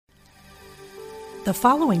The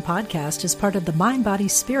following podcast is part of the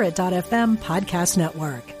MindBodySpirit.fm podcast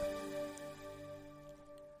network.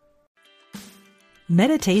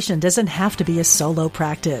 Meditation doesn't have to be a solo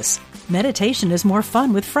practice. Meditation is more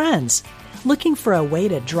fun with friends. Looking for a way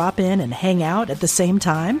to drop in and hang out at the same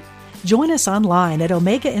time? Join us online at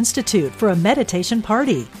Omega Institute for a meditation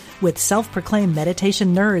party with self-proclaimed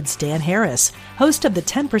meditation nerds Dan Harris, host of the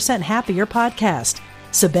 10% Happier podcast,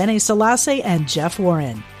 Sebene Selassie, and Jeff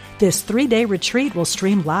Warren. This 3-day retreat will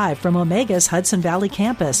stream live from Omega's Hudson Valley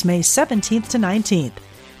campus May 17th to 19th.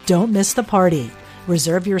 Don't miss the party.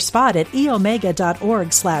 Reserve your spot at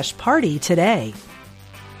eomega.org/party today.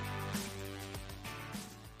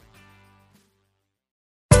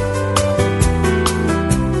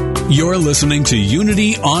 You're listening to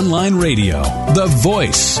Unity Online Radio, the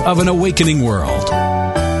voice of an awakening world.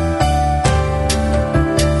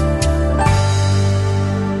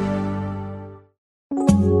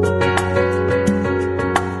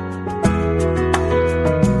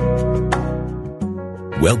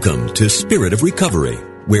 Welcome to Spirit of Recovery,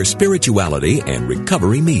 where spirituality and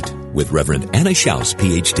recovery meet with Reverend Anna Schaus,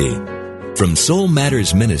 Ph.D. from Soul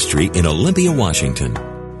Matters Ministry in Olympia, Washington.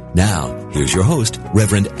 Now, here's your host,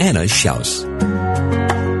 Reverend Anna Schaus.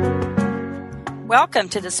 Welcome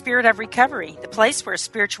to the Spirit of Recovery, the place where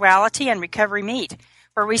spirituality and recovery meet,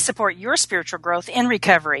 where we support your spiritual growth in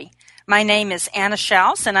recovery. My name is Anna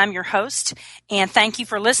Schaus, and I'm your host, and thank you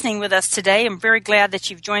for listening with us today. I'm very glad that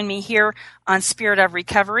you've joined me here on Spirit of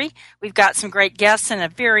Recovery. We've got some great guests and a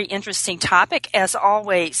very interesting topic, as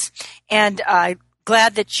always, and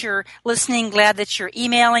glad that you're listening, glad that you're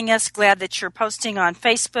emailing us, glad that you're posting on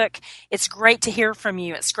Facebook. It's great to hear from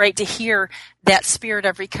you. It's great to hear that Spirit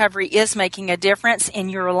of Recovery is making a difference in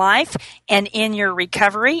your life and in your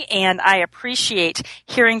recovery, and I appreciate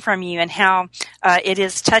hearing from you and how it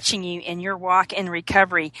is touching you in your walk in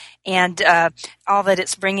recovery and all that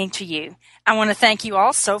it's bringing to you. I want to thank you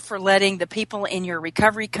also for letting the people in your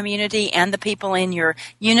recovery community and the people in your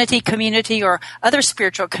Unity community or other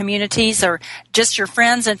spiritual communities or just your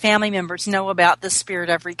friends and family members know about the Spirit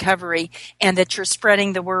of Recovery and that you're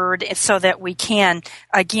spreading the word so that we can,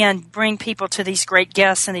 again, bring people to these great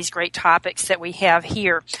guests and these great topics that we have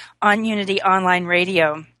here on Unity Online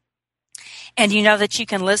Radio. And you know that you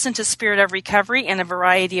can listen to Spirit of Recovery in a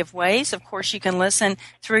variety of ways. Of course, you can listen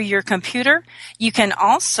through your computer. You can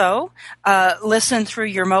also listen through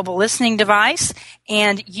your mobile listening device,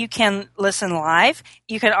 and you can listen live.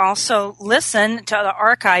 You can also listen to the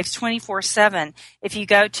archives 24/7. If you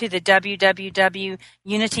go to the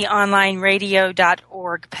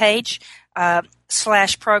www.unityonlineradio.org page,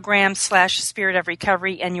 /program/Spirit of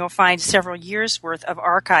Recovery, and you'll find several years worth of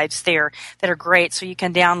archives there that are great, so you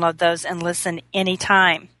can download those and listen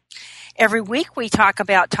anytime. Every week we talk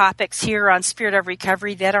about topics here on Spirit of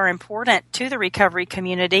Recovery that are important to the recovery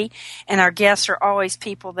community, and our guests are always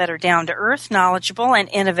people that are down to earth, knowledgeable, and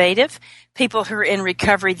innovative, people who are in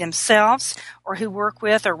recovery themselves or who work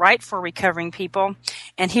with or write for recovering people.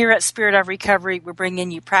 And here at Spirit of Recovery, we're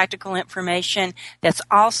bringing you practical information that's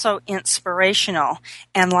also inspirational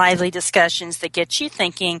and lively discussions that get you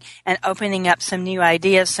thinking and opening up some new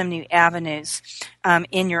ideas, some new avenues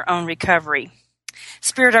in your own recovery.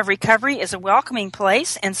 Spirit of Recovery is a welcoming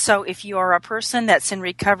place, and so if you are a person that's in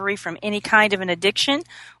recovery from any kind of an addiction,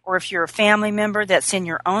 or if you're a family member that's in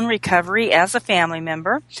your own recovery as a family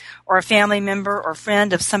member, or a family member or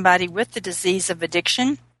friend of somebody with the disease of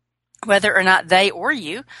addiction, whether or not they or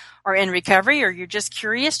you are in recovery, or you're just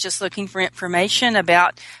curious, just looking for information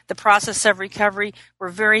about the process of recovery, we're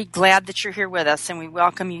very glad that you're here with us, and we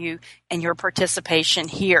welcome you and your participation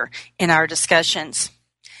here in our discussions.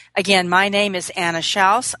 Again, my name is Anna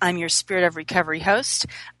Schaus. I'm your Spirit of Recovery host.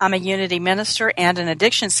 I'm a Unity minister and an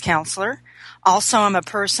addictions counselor. Also, I'm a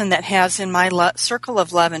person that has in my circle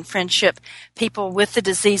of love and friendship people with the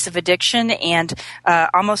disease of addiction, and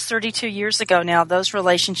almost 32 years ago now, those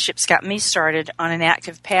relationships got me started on an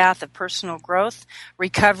active path of personal growth,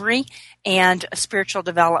 recovery, and spiritual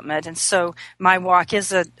development. And so my walk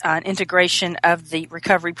is an integration of the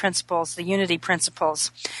recovery principles, the unity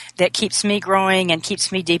principles that keeps me growing and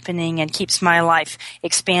keeps me deepening and keeps my life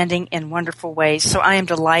expanding in wonderful ways. So I am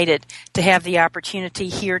delighted to have the opportunity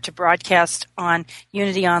here to broadcast on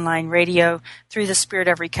Unity Online Radio through the Spirit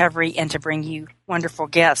of Recovery and to bring you wonderful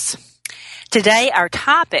guests. Today, our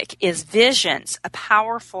topic is Visions, a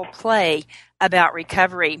powerful play about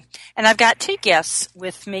recovery. And I've got two guests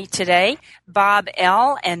with me today, Bob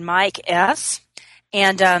L. and Mike S.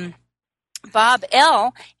 And Bob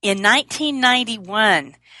L. in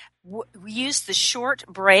 1991 used the short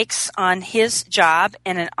breaks on his job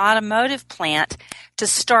in an automotive plant to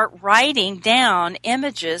start writing down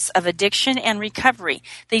images of addiction and recovery.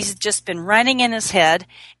 These had just been running in his head,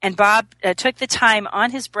 and Bob took the time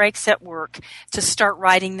on his breaks at work to start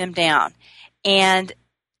writing them down. And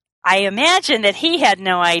I imagine that he had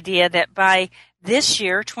no idea that by this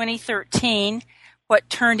year, 2013, what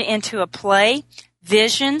turned into a play,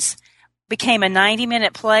 Visions, became a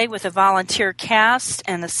 90-minute play with a volunteer cast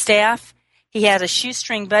and a staff. He had a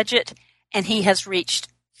shoestring budget, and he has reached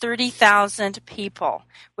 30,000 people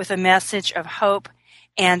with a message of hope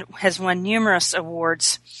and has won numerous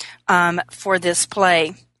awards for this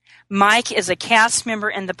play. Mike is a cast member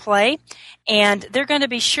in the play, and they're going to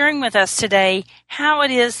be sharing with us today how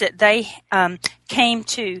it is that they came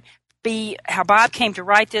to be, how Bob came to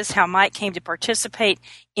write this, how Mike came to participate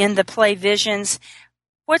in the play Visions,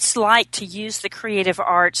 what's like to use the creative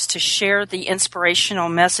arts to share the inspirational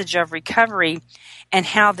message of recovery, and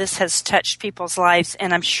how this has touched people's lives,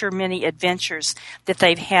 and I'm sure many adventures that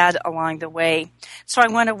they've had along the way. So I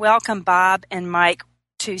want to welcome Bob and Mike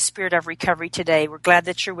to Spirit of Recovery today. We're glad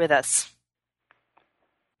that you're with us.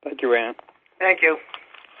 Thank you, Ann. Thank you.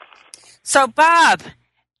 So, Bob,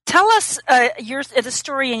 tell us the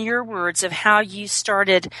story in your words of how you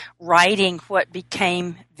started writing what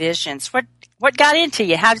became Visions. What got into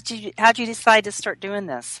you? How did you decide to start doing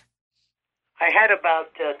this? I had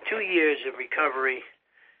about 2 years of recovery,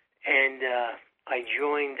 and I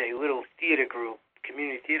joined a little theater group,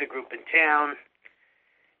 community theater group in town,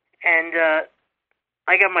 and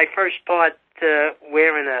I got my first part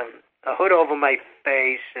wearing a hood over my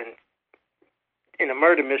face, and in a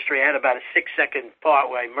murder mystery, I had about a 6-second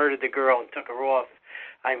part where I murdered the girl and took her off.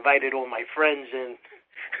 I invited all my friends in,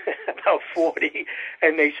 about 40,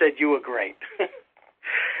 and they said, "You were great."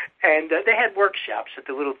 And they had workshops at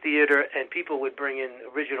the little theater, and people would bring in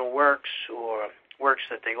original works or works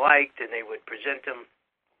that they liked, and they would present them.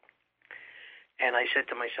 And I said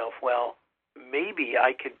to myself, well, maybe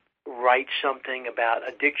I could write something about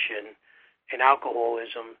addiction and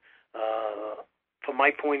alcoholism from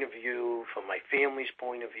my point of view, from my family's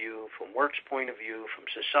point of view, from work's point of view, from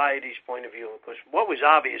society's point of view, because what was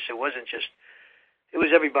obvious, it was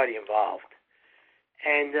everybody involved.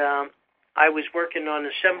 And I was working on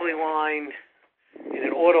an assembly line in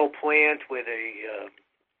an auto plant where the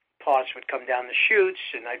parts would come down the chutes,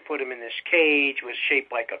 and I'd put them in this cage. It was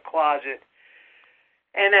shaped like a closet.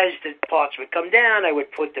 And as the parts would come down, I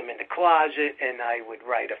would put them in the closet, and I would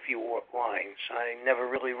write a few lines. I never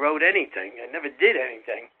really wrote anything. I never did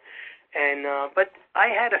anything. And but I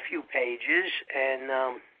had a few pages, and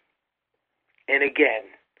again,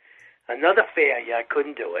 another failure. I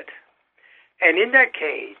couldn't do it. And in that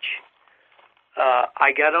cage,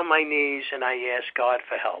 I got on my knees and I asked God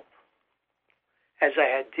for help, as I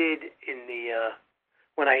had did in the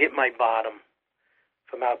when I hit my bottom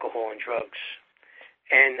from alcohol and drugs.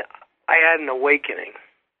 And I had an awakening.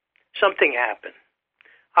 Something happened.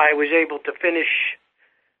 I was able to finish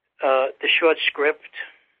the short script.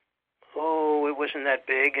 Oh, it wasn't that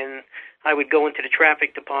big. And I would go into the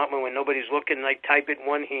traffic department when nobody's looking, and I'd type it in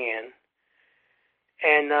one hand.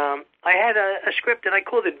 And I had a script, and I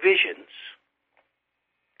called it Visions.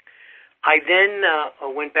 I then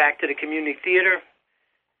went back to the community theater,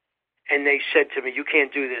 and they said to me, "You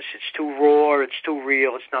can't do this. It's too raw. It's too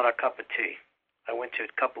real. It's not our cup of tea." I went to a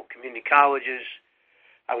couple community colleges.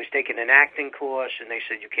 I was taking an acting course, and they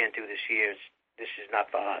said, "You can't do this here. This is not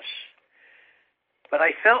for us." But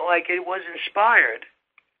I felt like it was inspired,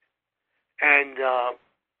 and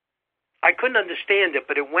I couldn't understand it,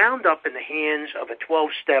 but it wound up in the hands of a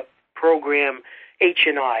 12-step program,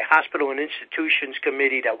 H&I, Hospital and Institutions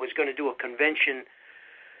Committee, that was going to do a convention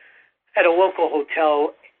at a local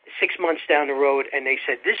hotel 6 months down the road, and they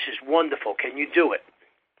said, "This is wonderful. Can you do it?"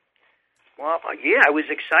 Well, yeah, I was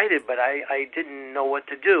excited, but I didn't know what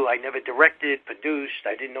to do. I never directed, produced.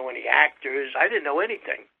 I didn't know any actors. I didn't know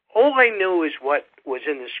anything. All I knew is what was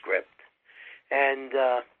in the script. And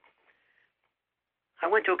I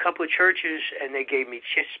went to a couple of churches, and they gave me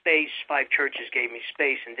space. 5 churches gave me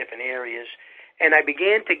space in different areas. And I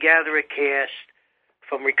began to gather a cast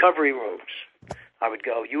from recovery rooms. I would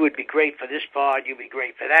go, "You would be great for this part. You'd be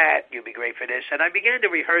great for that. You'd be great for this." And I began to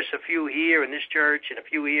rehearse a few here in this church and a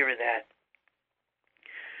few here and that.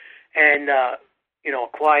 And,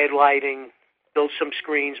 quiet lighting, built some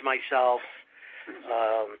screens myself.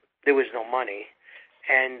 There was no money.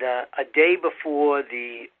 And a day before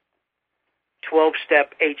the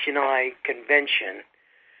 12-step H&I convention,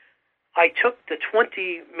 I took the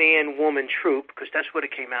 20-man woman troupe, because that's what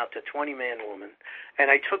it came out to, 20-man woman,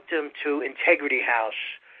 and I took them to Integrity House,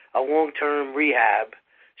 a long-term rehab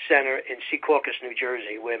Center in Secaucus, New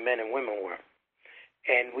Jersey, where men and women were.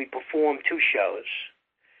 And we performed 2 shows.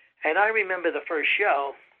 And I remember the first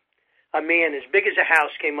show, a man as big as a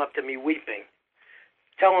house came up to me weeping,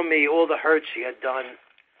 telling me all the hurts he had done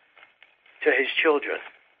to his children.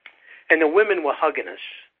 And the women were hugging us.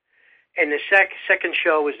 And the second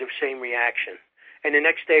show was the same reaction. And the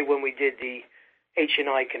next day when we did the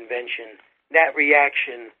H&I convention, that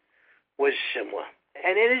reaction was similar.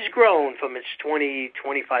 And it has grown from its 20,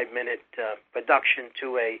 25-minute production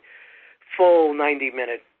to a full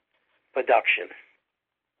 90-minute production.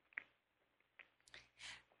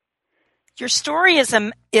 Your story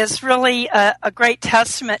is really a great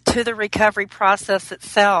testament to the recovery process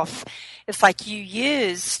itself. It's like you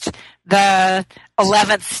used the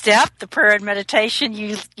 11th step, the prayer and meditation.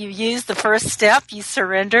 You used the first step. You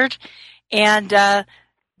surrendered, and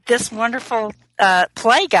this wonderful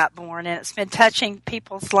play got born, and it's been touching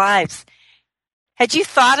people's lives. Had you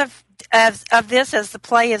thought of this as the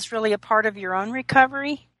play is really a part of your own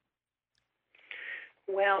recovery?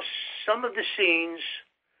 Well, some of the scenes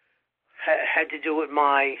had to do with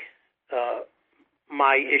my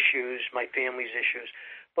issues, my family's issues.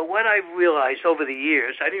 But what I've realized over the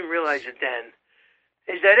years, I didn't realize it then,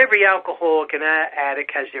 is that every alcoholic and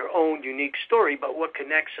addict has their own unique story, but what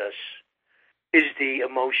connects us is the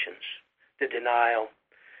emotions, the denial,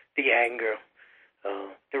 the anger,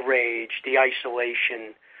 the rage, the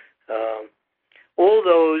isolation. All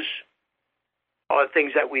those are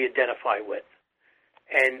things that we identify with.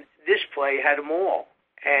 And this play had them all.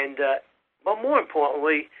 And but more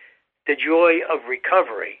importantly, the joy of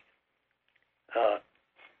recovery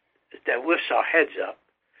that lifts our heads up,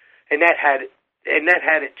 and that had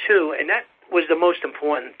it too. And that was the most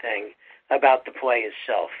important thing about the play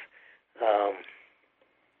itself.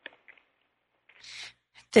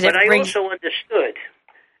 But I also understood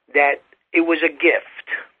that it was a gift.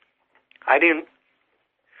 I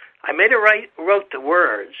wrote the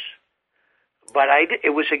words, but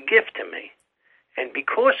it was a gift to me. And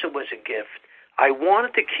because it was a gift, I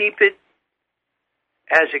wanted to keep it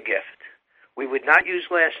as a gift. We would not use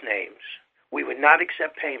last names. We would not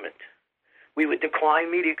accept payment. We would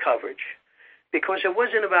decline media coverage because it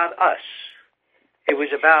wasn't about us. It was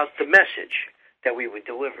about the message that we would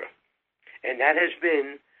deliver. And that has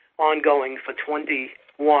been ongoing for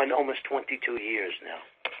 21, almost 22 years now.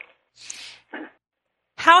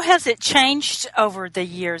 How has it changed over the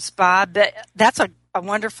years, Bob? That's a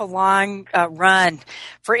wonderful long run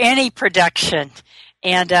for any production.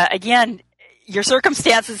 And again, your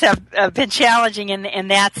circumstances have been challenging in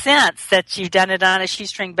that sense, that you've done it on a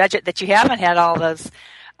shoestring budget, that you haven't had all those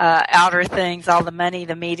outer things, all the money,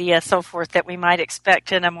 the media, so forth, that we might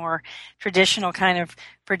expect in a more traditional kind of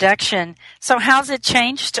production. So how's it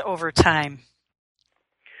changed over time?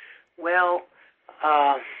 Well,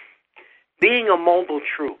 being a mobile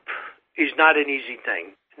troupe is not an easy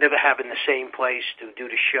thing. Never having the same place to do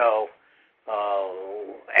the show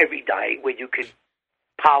every night where you could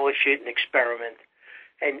polish it and experiment,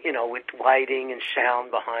 and with lighting and sound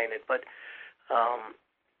behind it. But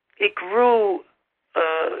it grew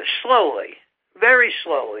slowly, very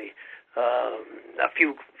slowly. A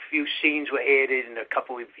few scenes were added in a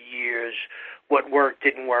couple of years. What worked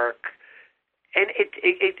didn't work, and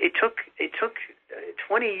it took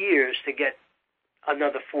 20 years to get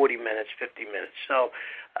another 40 minutes, 50 minutes. So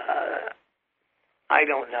I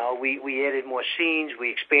don't know. We added more scenes.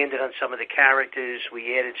 We expanded on some of the characters.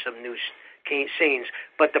 We added some new scenes.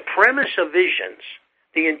 But the premise of Visions,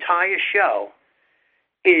 the entire show,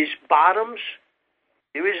 is bottoms.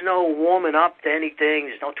 There is no warming up to anything.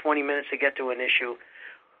 There's no 20 minutes to get to an issue.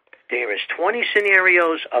 There is 20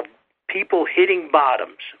 scenarios of people hitting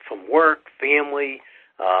bottoms from work, family,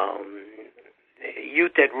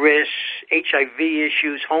 youth at risk, HIV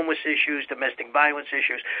issues, homeless issues, domestic violence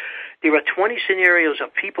issues. There are 20 scenarios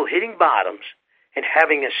of people hitting bottoms and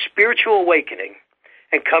having a spiritual awakening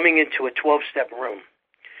and coming into a 12-step room.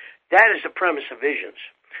 That is the premise of Visions.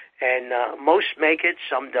 And most make it,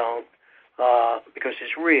 some don't, because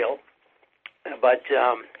it's real. But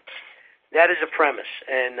that is a premise.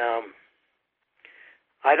 And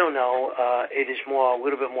I don't know, it is a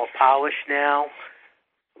little bit more polished now.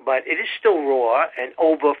 But it is still raw, and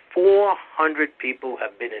over 400 people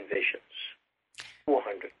have been in Visions.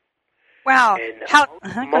 400. Wow.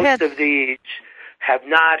 And most of these have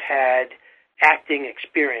not had acting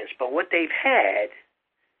experience, but what they've had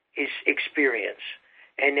is experience,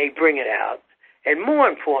 and they bring it out. And more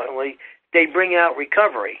importantly, they bring out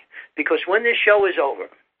recovery, because when this show is over,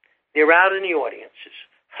 they're out in the audiences,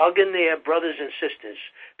 hugging their brothers and sisters,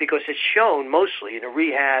 because it's shown mostly in the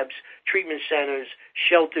rehabs, treatment centers,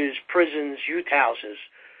 shelters, prisons, youth houses,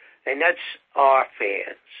 And that's our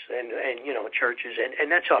fans and churches,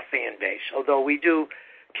 and that's our fan base, although we do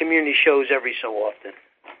community shows every so often.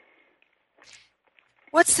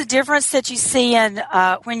 What's the difference that you see in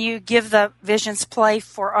when you give the Visions play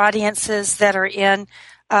for audiences that are in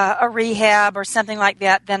a rehab or something like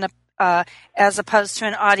that than as opposed to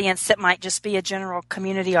an audience that might just be a general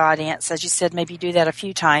community audience? As you said, maybe you do that a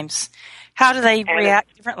few times. How do they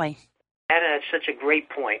react differently? Anna, that's such a great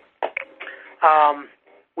point.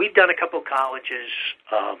 We've done a couple of colleges,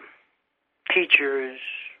 teachers,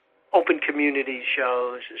 open community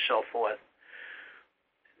shows, and so forth.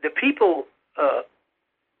 The people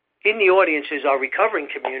in the audiences, our recovering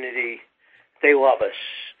community, they love us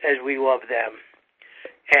as we love them.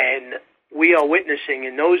 And we are witnessing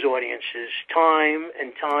in those audiences time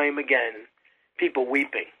and time again people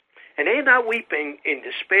weeping. And they're not weeping in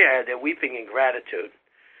despair, they're weeping in gratitude.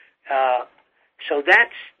 So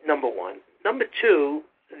that's number one. Number two,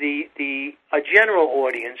 a general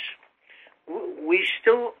audience, we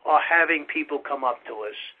still are having people come up to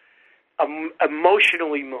us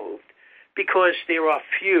emotionally moved because there are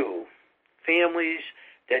few families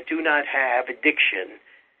that do not have addiction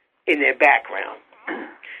in their background.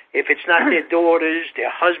 If it's not their daughters, their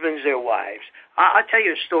husbands, their wives. I'll tell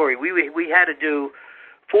you a story. We had to do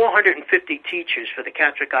 450 teachers for the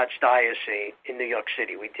Catholic Archdiocese in New York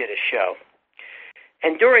City. We did a show.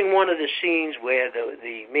 And during one of the scenes where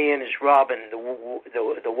the man is robbing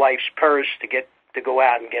the wife's purse to go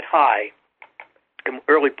out and get high, in the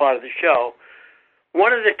early part of the show,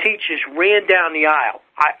 one of the teachers ran down the aisle.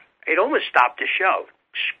 It almost stopped the show,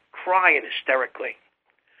 crying hysterically.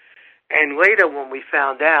 And later when we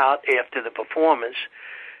found out after the performance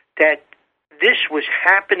that this was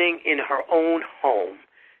happening in her own home,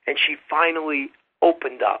 and she finally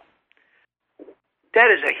opened up. That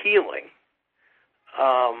is a healing.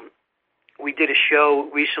 We did a show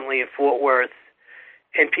recently in Fort Worth,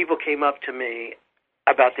 and people came up to me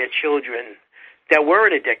about their children that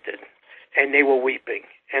weren't addicted, and they were weeping,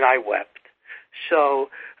 and I wept. So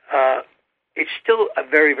it's still a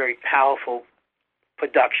very, very powerful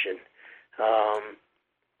production.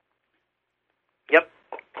 Yep.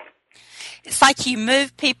 It's like you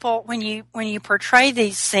move people when you portray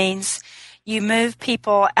these scenes. You move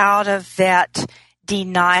people out of that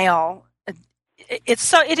denial.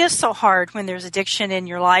 It is so hard when there's addiction in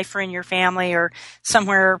your life or in your family or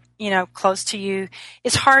somewhere close to you.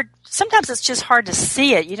 It's hard. Sometimes it's just hard to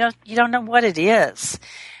see it. You don't know what it is,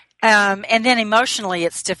 and then emotionally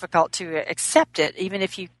it's difficult to accept it, even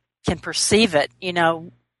if you can perceive it.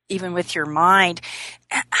 Even with your mind.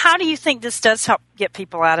 How do you think this does help get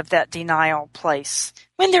people out of that denial place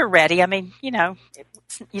when they're ready? I mean, you don't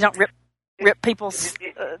rip people's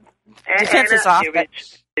defenses off.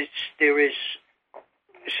 There is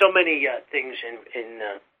so many things in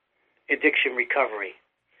addiction recovery,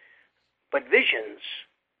 but Visions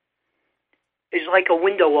is like a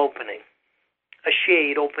window opening, a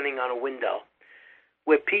shade opening on a window,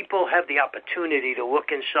 where people have the opportunity to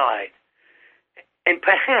look inside. And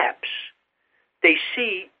perhaps they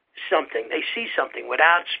see something. They see something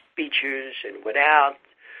without speeches and without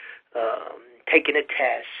taking a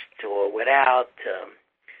test or without.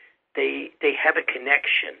 They have a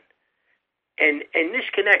connection, and this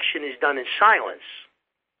connection is done in silence.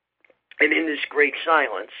 And in this great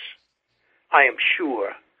silence, I am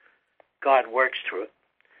sure God works through it,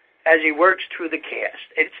 as He works through the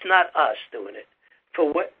cast. It's not us doing it. For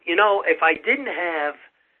what if I didn't have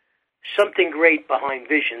something great behind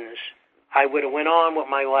Visions, I would have went on with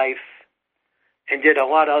my life and did a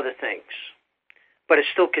lot of other things. But it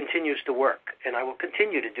still continues to work, and I will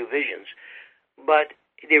continue to do Visions. But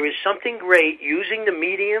there is something great using the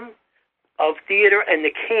medium of theater and the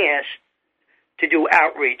cast to do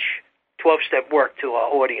outreach, 12-step work to our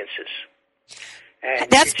audiences.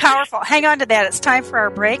 And that's powerful. Hang on to that. It's time for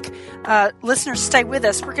our break. Listeners, stay with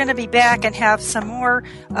us. We're going to be back and have some more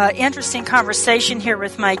interesting conversation here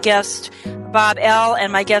with my guest, Bob L.,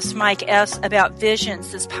 and my guest, Mike S., about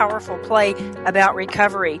Visions, this powerful play about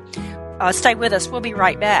recovery. Stay with us. We'll be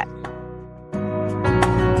right back.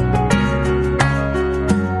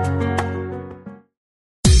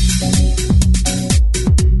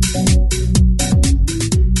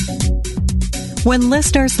 When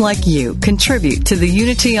listeners like you contribute to the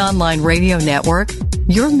Unity Online Radio Network,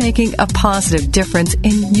 you're making a positive difference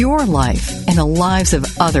in your life and the lives of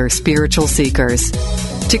other spiritual seekers.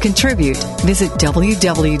 To contribute, visit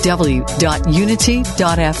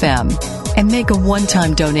www.unity.fm and make a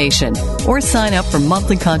one-time donation or sign up for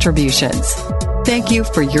monthly contributions. Thank you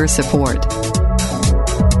for your support.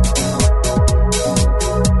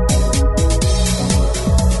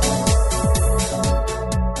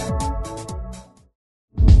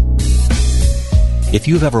 If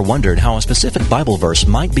you've ever wondered how a specific Bible verse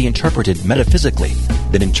might be interpreted metaphysically,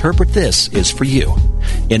 then Interpret This is for you.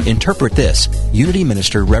 In Interpret This, Unity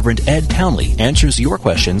Minister Reverend Ed Townley answers your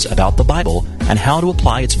questions about the Bible and how to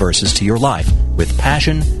apply its verses to your life with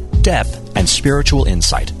passion, depth, and spiritual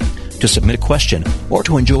insight. To submit a question or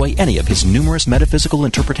to enjoy any of his numerous metaphysical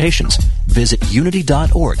interpretations, visit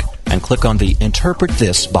unity.org and click on the Interpret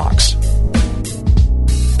This box.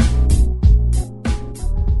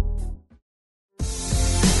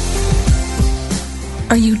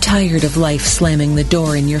 Are you tired of life slamming the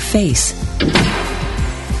door in your face?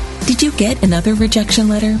 Did you get another rejection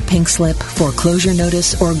letter, pink slip, foreclosure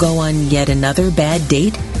notice, or go on yet another bad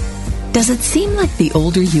date? Does it seem like the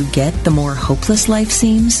older you get, the more hopeless life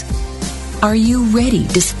seems? Are you ready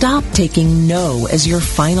to stop taking no as your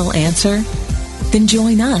final answer? Then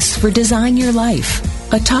join us for Design Your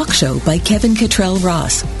Life, a talk show by Kevin Cottrell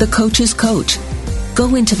Ross, the coach's coach.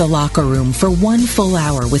 Go into the locker room for 1 full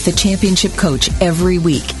hour with the championship coach every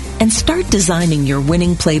week and start designing your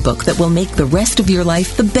winning playbook that will make the rest of your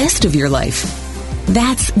life the best of your life.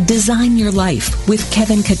 That's Design Your Life with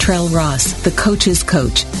Kevin Cottrell Ross, the coach's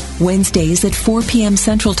coach, Wednesdays at 4 p.m.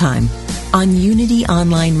 Central Time on Unity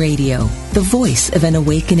Online Radio, the voice of an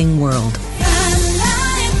awakening world.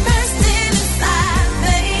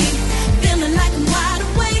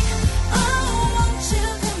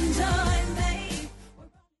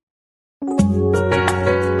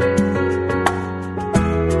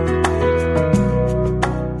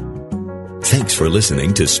 Thanks for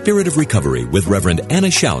listening to Spirit of Recovery with Reverend Anna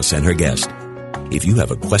Schaus and her guest. If you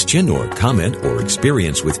have a question or comment or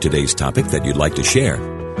experience with today's topic that you'd like to share,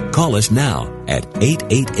 call us now at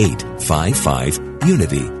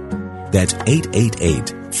 888-55-UNITY. That's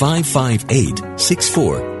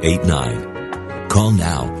 888-558-6489. Call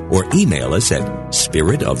now or email us at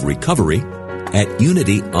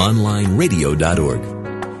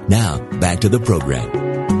spiritofrecovery@unityonlineradio.org. Now, back to the program.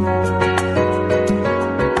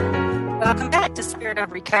 Welcome back to Spirit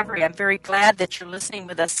of Recovery. I'm very glad that you're listening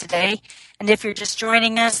with us today. And if you're just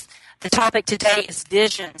joining us, the topic today is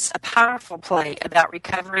Visions, a powerful play about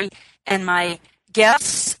recovery. And my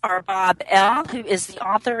guests are Bob L., who is the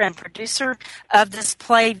author and producer of this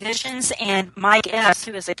play, Visions, and Mike S.,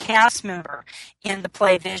 who is a cast member in the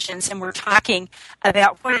play Visions. And we're talking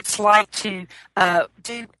about what it's like to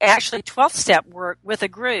do actually 12-step work with a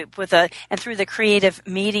group and through the creative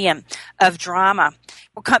medium of drama.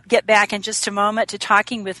 We'll get back in just a moment to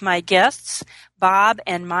talking with my guests, Bob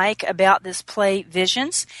and Mike, about this play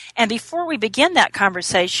Visions. And before we begin that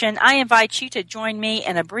conversation, I invite you to join me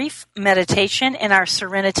in a brief meditation in our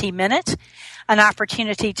Serenity Minute, an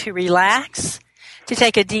opportunity to relax, to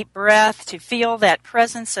take a deep breath, to feel that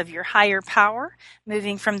presence of your higher power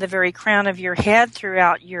moving from the very crown of your head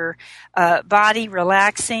throughout your body,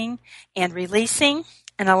 relaxing and releasing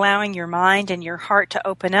and allowing your mind and your heart to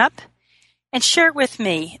open up. And share with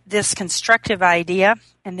me this constructive idea,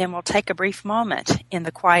 and then we'll take a brief moment in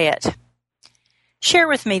the quiet. Share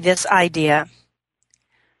with me this idea.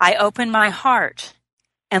 I open my heart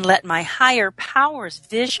and let my higher power's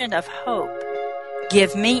vision of hope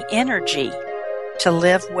give me energy to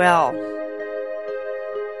live well.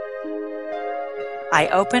 I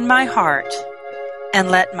open my heart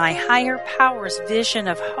and let my higher power's vision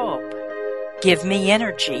of hope give me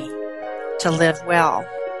energy to live well.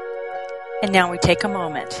 And now we take a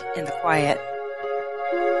moment in the quiet.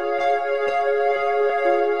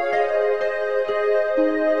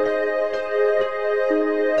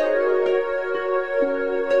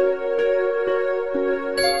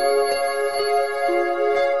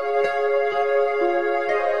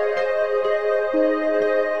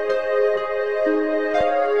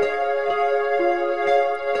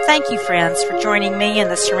 Thank you, friends, for joining me in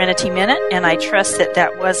the Serenity Minute, and I trust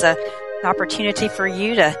that was an opportunity for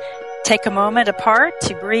you to take a moment apart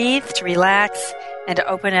to breathe, to relax, and to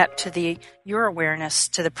open up to your awareness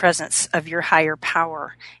to the presence of your higher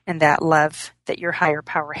power and that love that your higher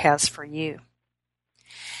power has for you.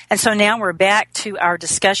 And so now we're back to our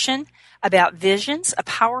discussion about Visions, a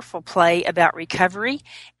powerful play about recovery,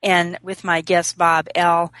 and with my guests Bob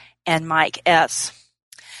L. and Mike S.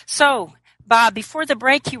 So, Bob, before the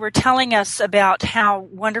break, you were telling us about how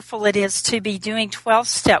wonderful it is to be doing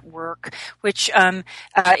 12-step work, which in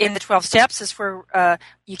the 12 steps is where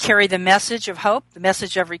you carry the message of hope, the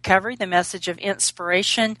message of recovery, the message of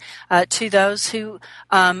inspiration to those who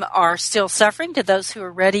are still suffering, to those who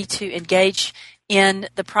are ready to engage in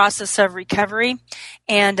the process of recovery.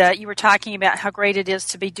 And you were talking about how great it is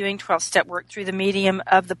to be doing 12-step work through the medium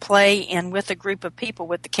of the play and with a group of people,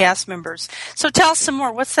 with the cast members. So tell us some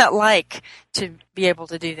more. What's that like to be able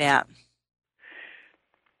to do that?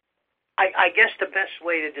 I guess the best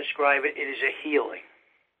way to describe it, it is a healing.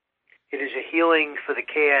 It is a healing for the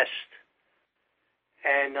cast,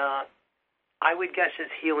 and I would guess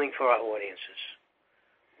it's healing for our audiences.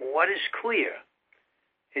 What is clear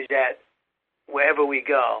is that wherever we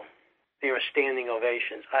go, there are standing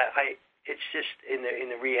ovations. It's just in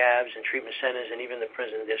the rehabs and treatment centers and even the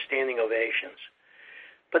prison, there's standing ovations.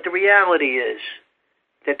 But the reality is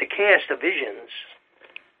that the cast of Visions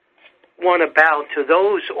want to bow to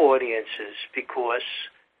those audiences because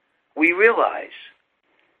we realize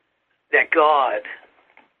that God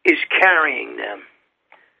is carrying them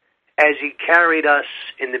as He carried us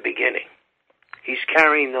in the beginning. He's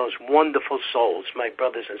carrying those wonderful souls, my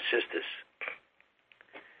brothers and sisters.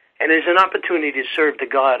 And there's an opportunity to serve the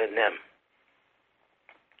God in them.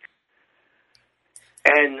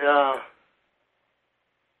 And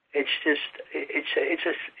it's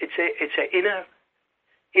an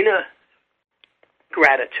inner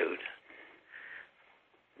gratitude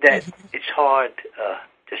that it's hard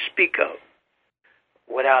to speak of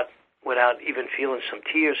without even feeling some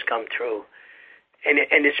tears come through. And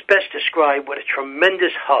it's best described with a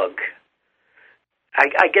tremendous hug.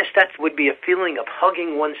 I guess that would be a feeling of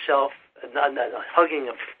hugging oneself, hugging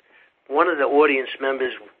of one of the audience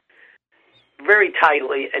members very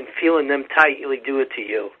tightly and feeling them tightly do it to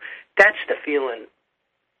you. That's the feeling,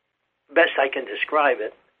 best I can describe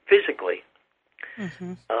it, physically.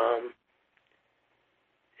 Mm-hmm.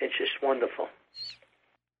 It's just wonderful.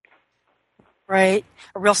 Right.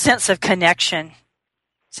 A real sense of connection,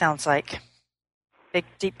 sounds like. Big,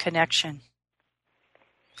 deep connection.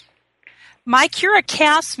 Mike, you're a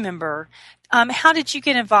cast member. How did you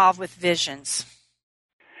get involved with Visions?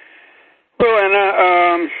 Well, in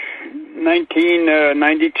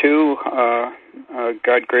 1992,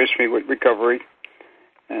 God graced me with recovery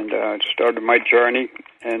and started my journey.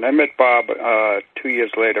 And I met Bob 2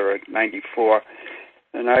 years later at 94,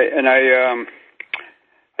 and I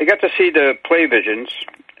got to see the play Visions.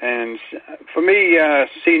 And for me,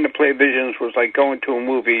 seeing the play Visions was like going to a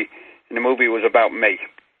movie, and the movie was about me.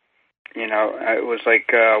 You know, it was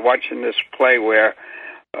like watching this play where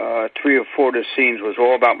 3 or 4 of the scenes was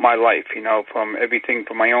all about my life, you know, from everything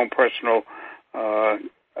from my own personal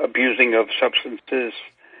abusing of substances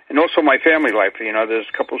and also my family life. You know, there's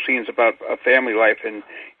a couple scenes about a family life, and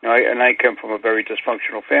you know, I come from a very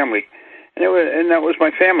dysfunctional family, and that was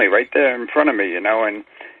my family right there in front of me, you know, and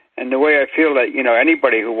the way I feel that, you know,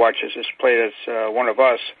 anybody who watches this play as one of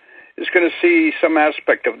us is going to see some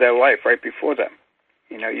aspect of their life right before them.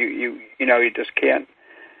 You know, you just can't.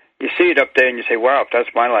 You see it up there and you say, wow, if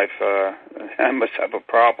that's my life, I must have a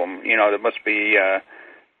problem. You know, there must be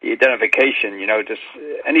the identification, you know, just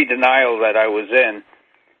any denial that I was in.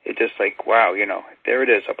 It's just like, wow, you know, there it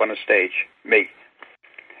is up on the stage, me.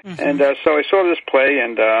 Mm-hmm. And so I saw this play,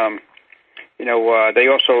 and, you know, they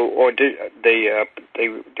also,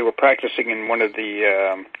 they were practicing in one of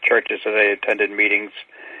the churches that I attended meetings,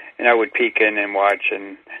 and I would peek in and watch,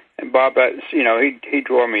 and Bob, you know, he'd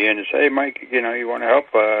draw me in and say, hey, Mike, you know, you want to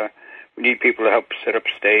help? We need people to help set up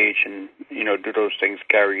stage and, you know, do those things,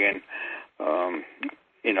 carry in,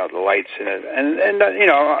 you know, the lights in it. And you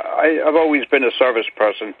know, I've always been a service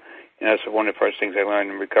person. You know, that's one of the first things I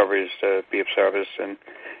learned in recovery is to be of service. And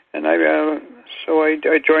so I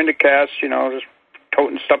joined the cast, you know, just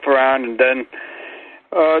toting stuff around. And then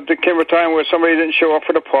there came a time where somebody didn't show up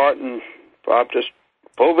for the part, and Bob just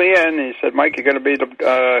pulled me in, and he said, "Mike, you're going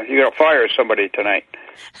to fire somebody tonight."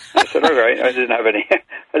 I said, "All right." I didn't have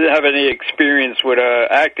any experience with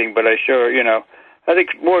acting, but I sure, you know, I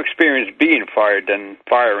think more experience being fired than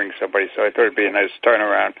firing somebody. So I thought it'd be a nice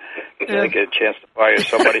turnaround to get a chance to fire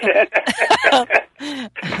somebody.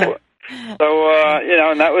 So you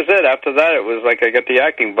know, and that was it. After that, it was like I got the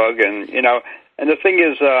acting bug, and you know, and the thing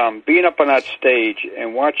is, being up on that stage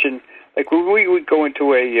and watching, like when we would go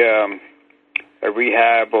into a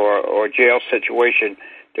rehab or jail situation,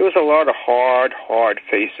 there was a lot of hard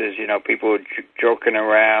faces. You know, people were joking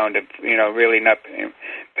around and, you know, really not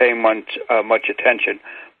paying much attention.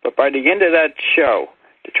 But by the end of that show,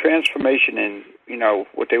 the transformation in, you know,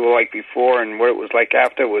 what they were like before and what it was like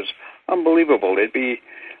after was unbelievable. They'd be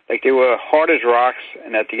like they were hard as rocks,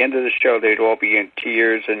 and at the end of the show, they'd all be in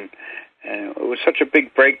tears, and it was such a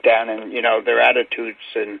big breakdown in, you know, their attitudes,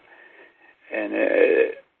 and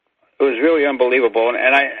it was really unbelievable,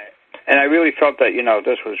 and I really felt that, you know,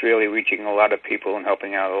 this was really reaching a lot of people and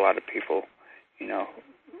helping out a lot of people, you know,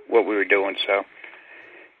 what we were doing. So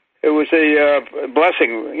it was a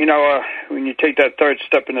blessing, you know, when you take that third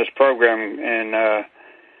step in this program and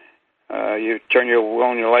you turn your will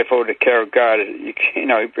and your life over to the care of God. You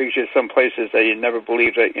know, He brings you some places that you never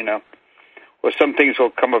believed that, you know, some things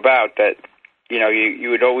will come about that, you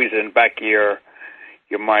would always in the back of your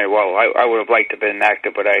mind, well, I would have liked to have been an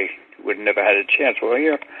actor, but I would have never had a chance. Well,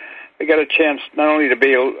 here, I got a chance not only to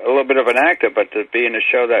be a little bit of an actor, but to be in a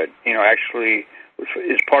show that, actually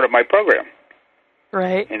is part of my program.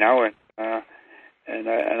 Right. And I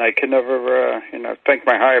can never, thank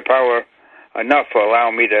my higher power enough for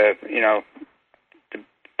allowing me to, to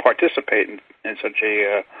participate in such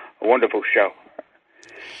a wonderful show.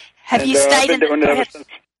 Have you stayed in?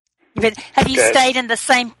 Have you stayed in the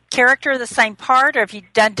same character, the same part, or have you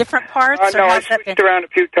done different parts? No, I've switched around a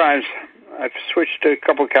few times. I've switched to a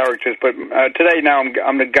couple of characters, but today now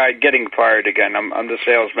I'm the guy getting fired again. I'm the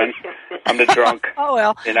salesman. I'm the drunk. Oh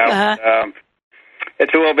well.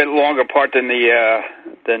 It's a little bit longer part than the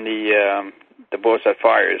boss that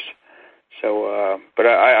fires. So, but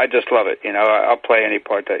I just love it. I'll play any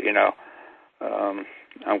part that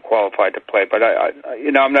I'm qualified to play. But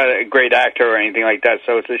I'm not a great actor or anything like that.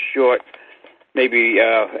 So it's a short, maybe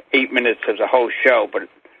 8 minutes of the whole show. But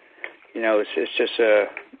it's just a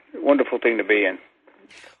wonderful thing to be in.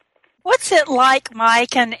 What's it like,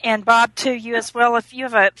 Mike, and Bob, to you as well, if you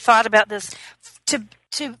have thought about this, to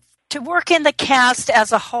work in the cast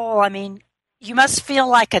as a whole? I mean, you must feel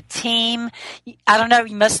like a team. I don't know,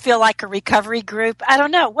 you must feel like a recovery group. I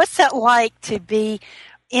don't know. What's that like to be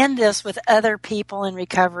in this with other people in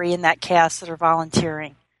recovery in that cast that are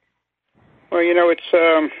volunteering? Well, it's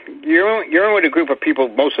you're in with a group of people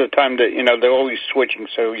most of the time that they're always switching,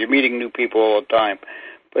 so you're meeting new people all the time.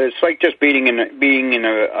 But it's like just being in a meeting.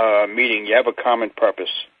 You have a common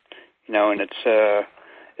purpose, and it's to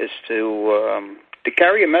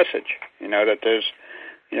carry a message. That there's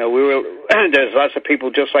there's lots of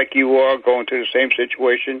people just like you are going through the same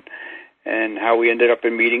situation, and how we ended up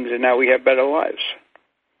in meetings, and now we have better lives.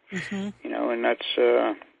 Mm-hmm. And that's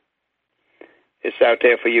it's out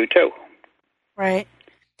there for you too. Right.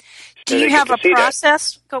 Do you have a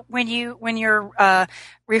process when you're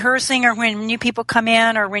rehearsing, or when new people come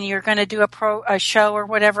in, or when you're going to do a show or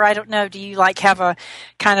whatever? I don't know. Do you have a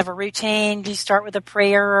kind of a routine? Do you start with a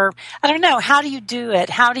prayer, or I don't know? How do you do it?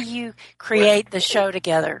 How do you create the show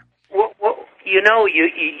together? Well, you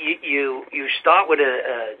start with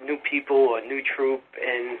a new people or a new troupe,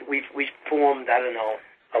 and we've formed 11 or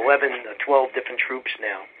 12 different troops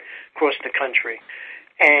now across the country,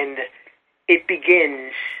 and it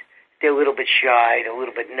begins. They're a little bit shy, they're a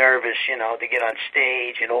little bit nervous, to get on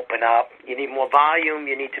stage and open up. You need more volume,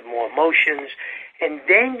 you need more emotions. And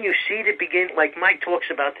then you see it begin, like Mike talks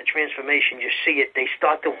about the transformation, you see it, they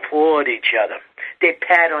start to applaud each other. They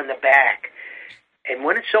pat on the back. And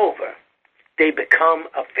when it's over, they become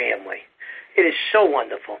a family. It is so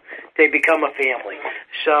wonderful. They become a family.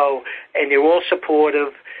 So, and they're all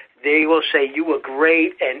supportive. They will say, you were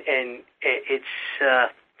great, and it's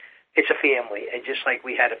a family, and just like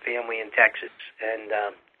we had a family in Texas, and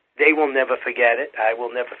they will never forget it. I will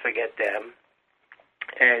never forget them,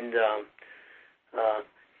 and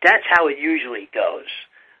that's how it usually goes.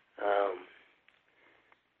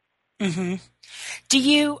 Mm-hmm. Do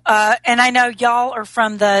you? And I know y'all are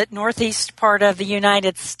from the northeast part of the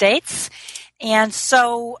United States, and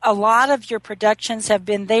so a lot of your productions have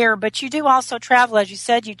been there. But you do also travel, as you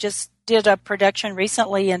said. You just did a production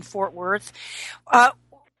recently in Fort Worth.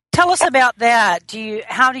 Tell us about that.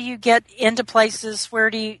 How do you get into places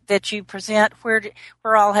that you present? Where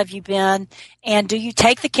all have you been? And do you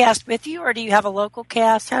take the cast with you, or do you have a local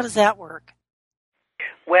cast? How does that work?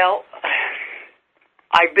 Well,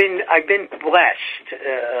 I've been blessed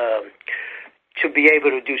to be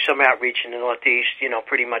able to do some outreach in the Northeast.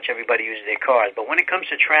 Pretty much everybody uses their cars. But when it comes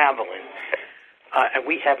to traveling, and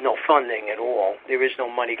we have no funding at all, there is no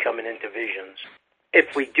money coming into Visions.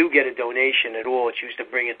 If we do get a donation at all, it's used to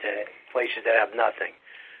bring it to places that have nothing.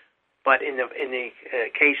 But in the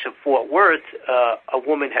case of Fort Worth, a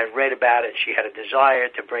woman had read about it. She had a desire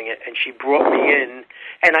to bring it, and she brought me in.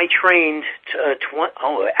 And I trained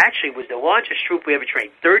actually it was the largest troupe we ever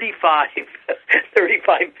trained. 35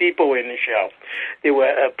 people in the show. There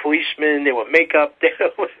were policemen, there were makeup,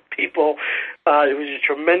 there were people. It was a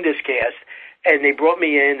tremendous cast. And they brought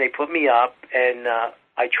me in, they put me up, and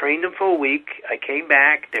I trained them for a week. I came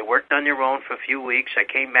back. They worked on their own for a few weeks. I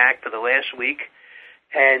came back for the last week,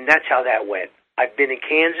 and that's how that went. I've been in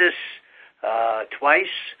Kansas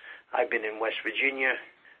twice. I've been in West Virginia.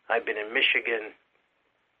 I've been in Michigan.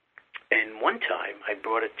 And one time I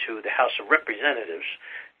brought it to the House of Representatives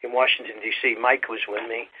in Washington, D.C. Mike was with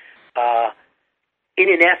me in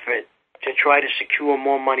an effort to try to secure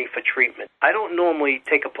more money for treatment. I don't normally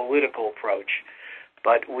take a political approach,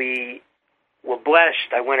 but we were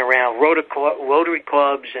blessed. I went around Rotary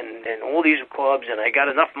clubs and all these clubs, and I got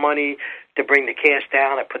enough money to bring the cast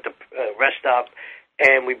down. I put the rest up,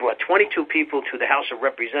 and we brought 22 people to the House of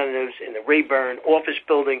Representatives in the Rayburn office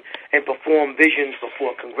building and performed visions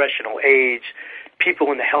before congressional aides,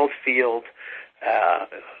 people in the health field,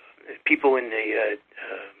 people in the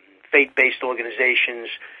faith-based organizations,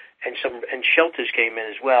 and shelters came in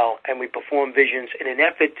as well, and we performed visions in an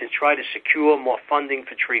effort to try to secure more funding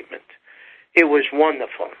for treatment. It was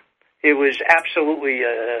wonderful. It was absolutely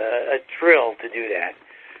a thrill to do that.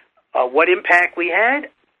 What impact we had,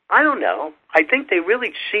 I don't know. I think they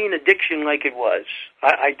really seen addiction like it was.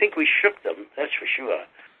 I think we shook them, that's for sure.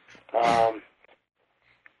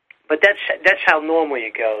 But that's how normally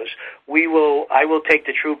it goes. I will take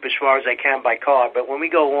the troop as far as I can by car, but when we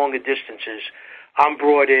go longer distances, I'm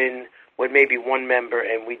brought in with maybe one member,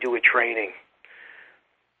 and we do a training.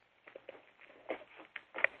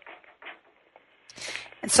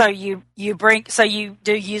 And so you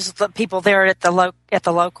do use the people there at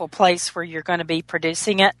the local place where you're going to be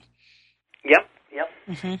producing it. Yep.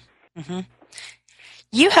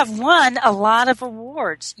 You have won a lot of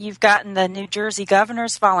awards. You've gotten the New Jersey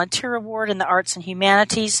Governor's Volunteer Award in the Arts and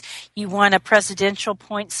Humanities. You won a Presidential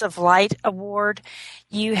Points of Light Award.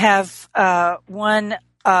 You have won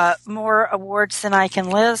more awards than I can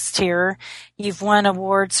list here. You've won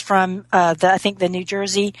awards from the New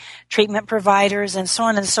Jersey treatment providers and so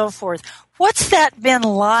on and so forth. What's that been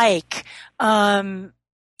like?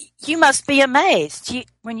 You must be amazed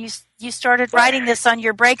when you started writing this on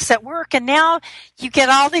your breaks at work, and now you get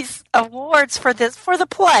all these awards for the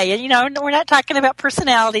play. And we're not talking about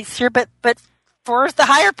personalities here, but for the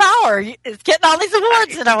higher power, it's getting all these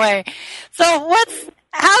awards in a way. So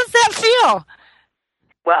how does that feel?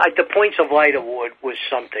 Well, the Points of Light Award was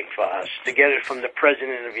something for us to get it from the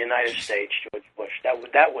President of the United States, George Bush. That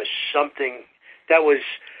was something. That was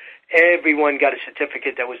everyone got a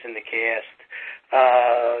certificate that was in the cast.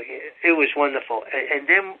 It was wonderful. And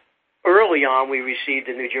then early on, we received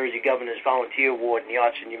the New Jersey Governor's Volunteer Award in the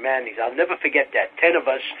Arts and Humanities. I'll never forget that. 10 of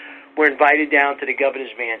us were invited down to the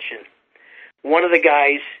governor's mansion. One of the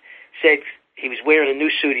guys said, he was wearing a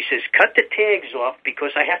new suit. He says, "Cut the tags off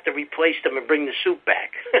because I have to replace them and bring the suit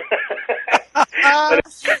back."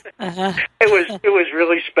 It was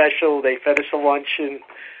really special. They fed us a lunch, and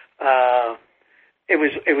it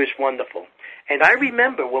was wonderful. And I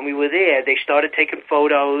remember when we were there, they started taking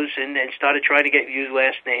photos and started trying to get use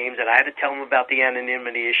last names, and I had to tell them about the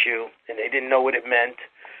anonymity issue, and they didn't know what it meant.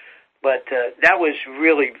 But that was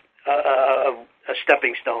really a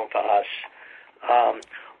stepping stone for us.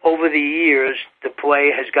 Over the years, the play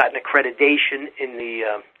has gotten accreditation in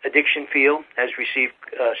the addiction field, has received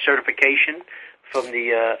certification from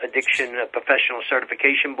the Addiction Professional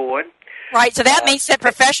Certification Board. Right, so that means that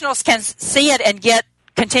professionals can see it and get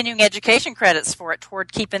continuing education credits for it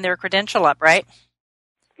toward keeping their credential up, right?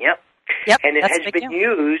 Yep. And it has been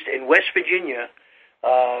used in West Virginia,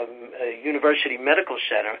 University Medical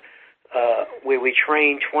Center, where we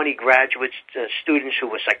train 20 graduate students who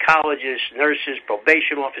were psychologists, nurses,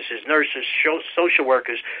 probation officers, nurses, social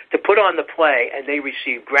workers to put on the play, and they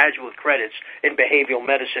received graduate credits in behavioral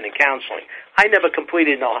medicine and counseling. I never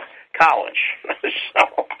completed college,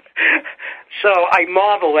 so I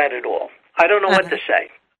marvel at it all. I don't know what to say.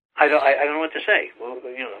 I don't know what to say. Well,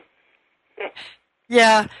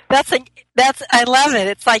 Yeah, I love it.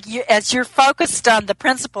 It's like as you're focused on the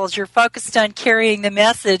principles, you're focused on carrying the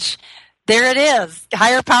message. There it is.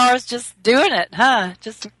 Higher power's just doing it, huh?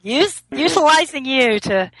 Just utilizing you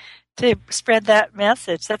to spread that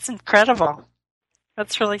message. That's incredible.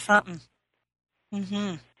 That's really something.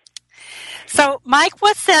 Mm-hmm. So, Mike,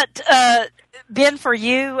 what's that been for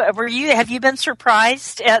you? Have you been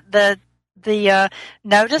surprised at the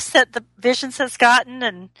notice that the Visions has gotten,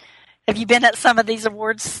 and have you been at some of these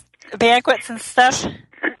awards banquets and stuff?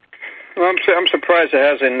 Well, I'm surprised it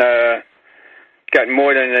hasn't gotten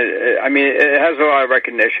more than it. I mean, it has a lot of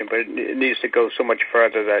recognition, but it needs to go so much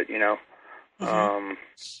further. That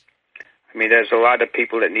I mean, there's a lot of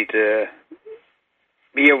people that need to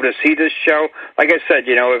be able to see this show. Like I said,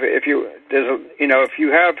 if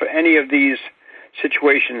you have any of these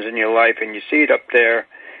situations in your life and you see it up there,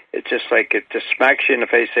 it's just like it just smacks you in the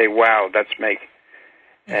face. Say, "Wow, that's me,"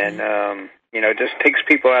 and it just takes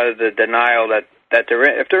people out of the denial that they're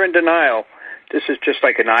in. If they're in denial, this is just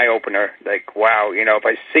like an eye opener. Like, wow, if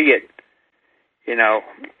I see it,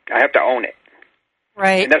 I have to own it.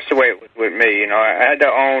 Right. And that's the way it was with me. I had to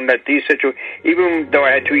own that these situations. Even though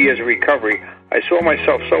I had 2 years of recovery, I saw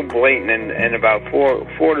myself so blatant in about four of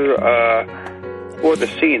the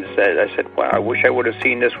scenes that I said, wow, I wish I would have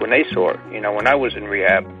seen this when they saw it, when I was in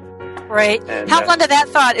rehab. Great. Held on to that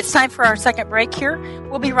thought. It's time for our second break here.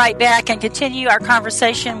 We'll be right back and continue our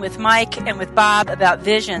conversation with Mike and with Bob about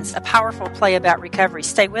Visions, a powerful play about recovery.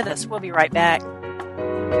 Stay with us. We'll be right back.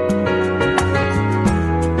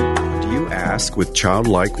 Do you ask with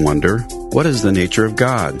childlike wonder, what is the nature of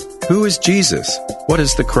God? Who is Jesus? What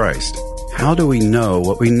is the Christ? How do we know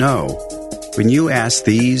what we know? When you ask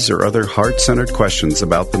these or other heart-centered questions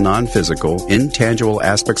about the non-physical, intangible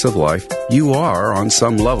aspects of life, you are, on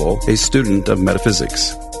some level, a student of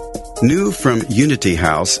metaphysics. New from Unity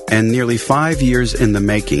House and nearly 5 years in the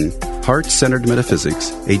making, Heart-Centered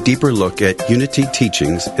Metaphysics, a deeper look at Unity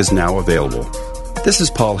teachings, is now available. This is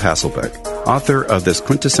Paul Hasselbeck, author of this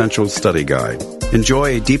quintessential study guide.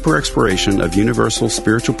 Enjoy a deeper exploration of universal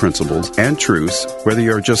spiritual principles and truths, whether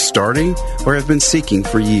you're just starting or have been seeking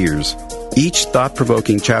for years. Each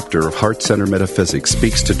thought-provoking chapter of Heart-Centered Metaphysics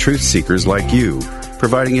speaks to truth seekers like you,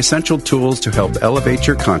 providing essential tools to help elevate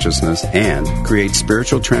your consciousness and create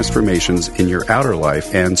spiritual transformations in your outer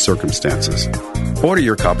life and circumstances. Order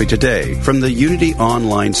your copy today from the Unity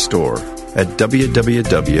online store at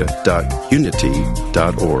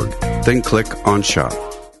www.unity.org. Then click on Shop.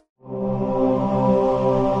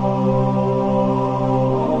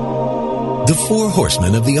 The four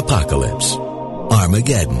horsemen of the apocalypse.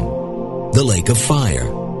 Armageddon. The lake of fire.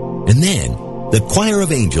 And then, the choir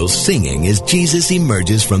of angels singing as Jesus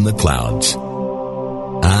emerges from the clouds.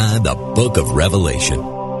 The book of Revelation.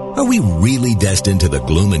 Are we really destined to the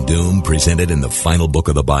gloom and doom presented in the final book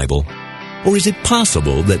of the Bible? Or is it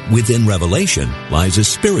possible that within Revelation lies a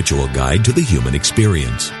spiritual guide to the human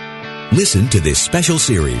experience? Listen to this special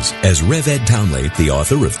series as Rev. Ed Townley, the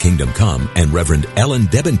author of Kingdom Come, and Reverend Ellen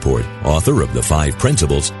Debenport, author of The Five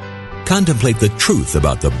Principles, contemplate the truth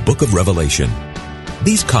about the book of Revelation.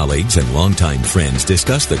 These colleagues and longtime friends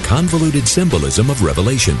discuss the convoluted symbolism of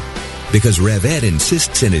Revelation, because Rev. Ed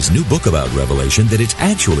insists in his new book about Revelation that it's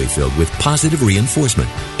actually filled with positive reinforcement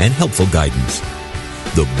and helpful guidance.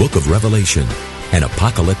 The book of Revelation, an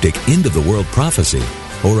apocalyptic end-of-the-world prophecy,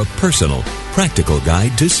 or a personal, practical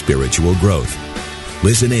guide to spiritual growth.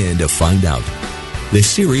 Listen in to find out. This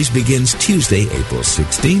series begins Tuesday, April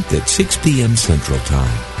 16th at 6 p.m. Central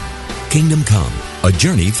Time. Kingdom Come, a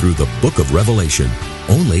journey through the book of Revelation,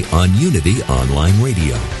 only on Unity Online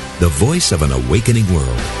Radio, the voice of an awakening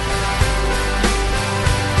world.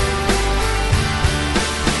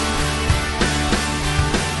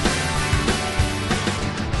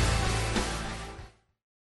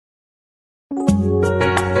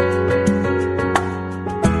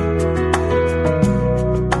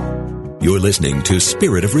 You're listening to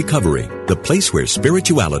Spirit of Recovery, the place where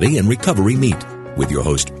spirituality and recovery meet, with your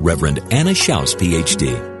host, Reverend Anna Schaus, Ph.D.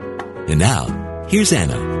 And now, here's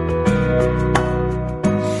Anna.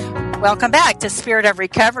 Welcome back to Spirit of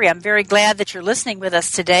Recovery. I'm very glad that you're listening with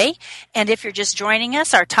us today. And if you're just joining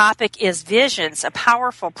us, our topic is Visions, a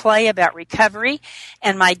powerful play about recovery.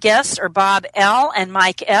 And my guests are Bob L. and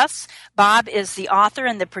Mike S. Bob is the author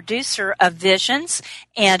and the producer of Visions,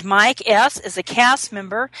 and Mike S. is a cast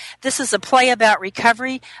member. This is a play about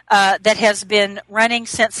recovery that has been running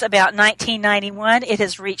since about 1991. It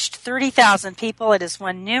has reached 30,000 people. It has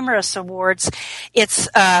won numerous awards. It's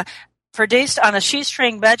produced on a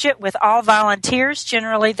shoestring budget with all volunteers.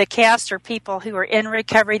 Generally, the cast are people who are in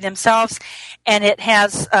recovery themselves, and it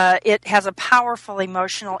has a powerful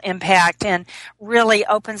emotional impact and really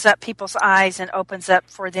opens up people's eyes and opens up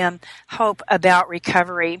for them hope about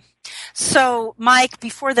recovery. So, Mike,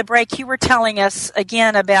 before the break, you were telling us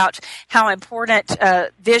again about how important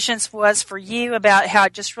Visions was for you, about how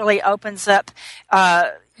it just really opens up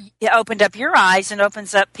it opened up your eyes and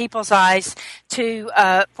opens up people's eyes to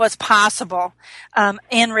what's possible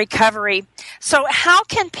in recovery. So how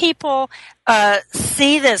can people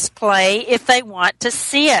see this play if they want to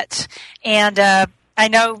see it? And I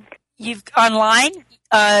know you've online.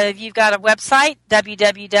 You've got a website,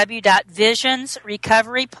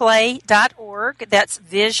 www.visionsrecoveryplay.org. That's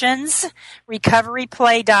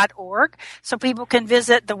visionsrecoveryplay.org. So people can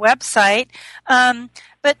visit the website.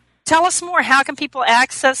 But tell us more. How can people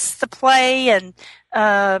access the play, and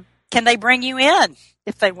can they bring you in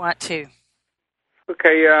if they want to?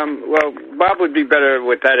 Okay. Well, Bob would be better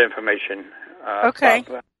with that information. Okay.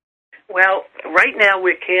 Bob. Well, right now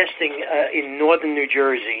we're casting in northern New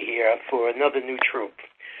Jersey here for another new troupe.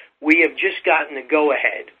 We have just gotten the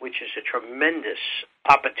go-ahead, which is a tremendous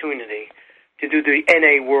opportunity to do the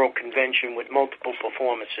NA World Convention with multiple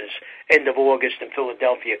performances, end of August in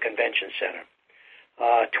Philadelphia Convention Center.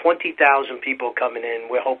 20,000 people coming in.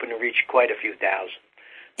 We're hoping to reach quite a few thousand.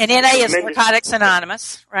 And NA is Narcotics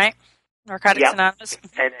Anonymous, right? Narcotics Anonymous.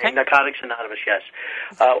 And Narcotics Anonymous, yes.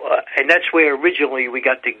 And that's where originally we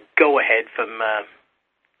got the go-ahead from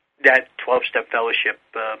that 12-step fellowship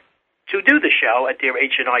to do the show at their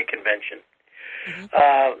H&I convention.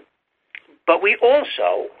 Mm-hmm. But we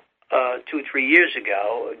also, 2 or 3 years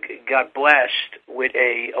ago, got blessed with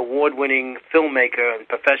a award-winning filmmaker and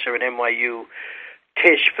professor at NYU,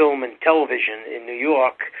 Tisch Film and Television in New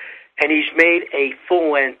York, and he's made a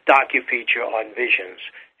full-length docu-feature on visions.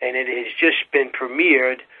 And it has just been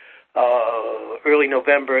premiered early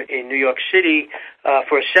November in New York City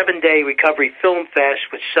for a 7-day recovery film fest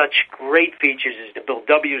with such great features as the Bill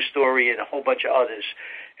W. story and a whole bunch of others.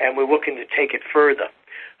 And we're looking to take it further.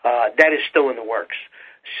 That is still in the works.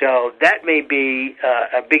 So that may be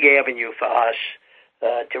a big avenue for us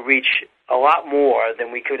to reach a lot more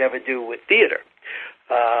than we could ever do with theater.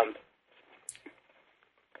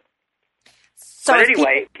 But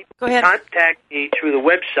anyway, people can contact me through the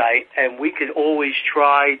website, and we could always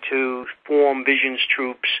try to form Visions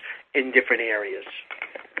Troops in different areas.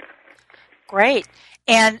 Great.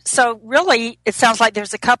 And so really, it sounds like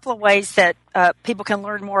there's a couple of ways that people can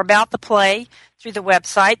learn more about the play through the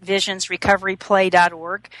website,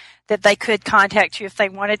 visionsrecoveryplay.org, that they could contact you if they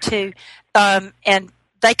wanted to, and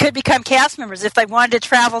they could become cast members. If they wanted to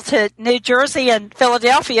travel to New Jersey and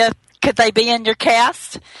Philadelphia, could they be in your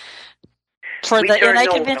cast for the NA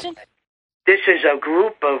convention? This is a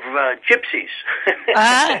group of gypsies.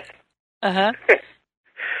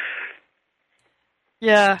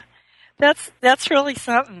 Yeah. That's really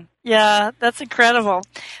something. Yeah, that's incredible.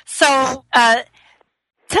 So,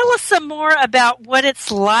 tell us some more about what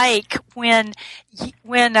it's like when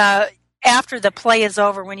after the play is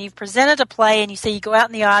over, when you've presented a play and you say you go out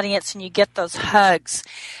in the audience and you get those hugs.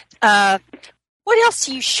 What else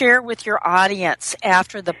do you share with your audience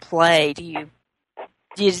after the play? Do you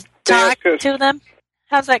talk to them?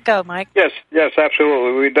 How's that go, Mike? Yes,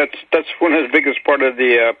 absolutely. That's one of the biggest part of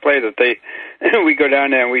the play that we go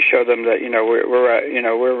down there and we show them that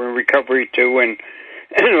we're in recovery too, and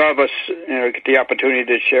a lot of us get the opportunity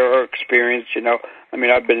to share our experience. I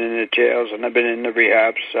mean, I've been in the jails and I've been in the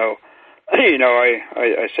rehabs, so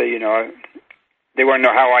I say they want to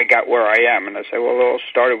know how I got where I am, and I say, well, it all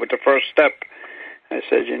started with the first step. I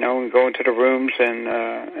said, go into the rooms and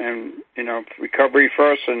recovery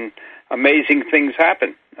first, and amazing things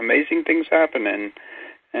happen. And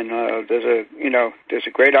there's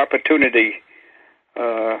a great opportunity.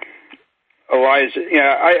 Arise.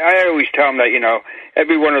 I always tell them that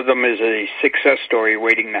every one of them is a success story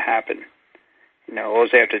waiting to happen. All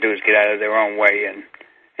they have to do is get out of their own way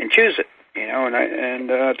and choose it. And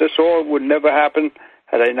this all would never happen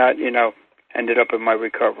had I not ended up in my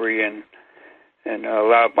recovery and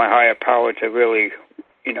allowed my higher power to really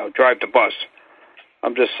drive the bus.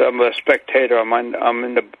 I'm a spectator. I'm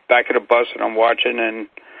in the back of the bus and I'm watching, and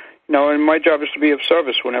and my job is to be of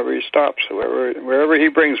service whenever he stops, wherever he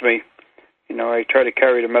brings me. I try to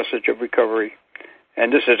carry the message of recovery,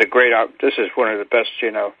 and this is this is one of the best.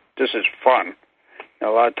 This is fun. A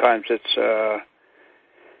lot of times it's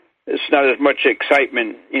not as much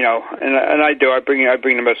excitement, and I bring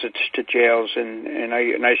the message to jails, and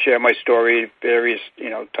I share my story various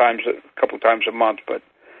times, a couple times a month, but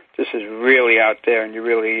this is really out there, and you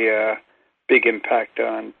really big impact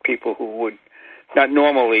on people who would not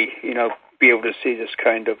normally, be able to see this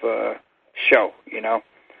kind of show,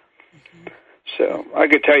 Mm-hmm. So I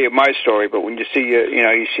could tell you my story, but when you see,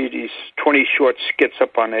 you see these 20 short skits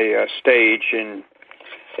up on a stage, and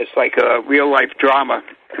it's like a real life drama.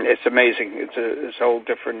 It's amazing. It's a whole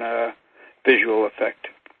different visual effect.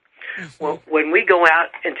 Well, when we go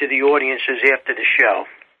out into the audiences after the show,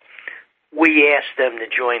 we ask them to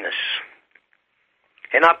join us.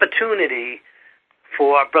 An opportunity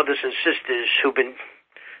for our brothers and sisters who've been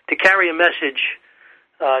to carry a message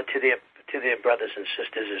to their brothers and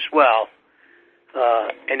sisters as well,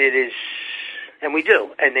 and we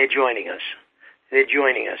do, and they're joining us.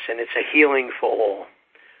 And it's a healing for all.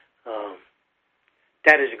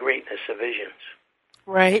 That is the greatness of Visions.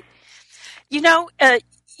 Right. You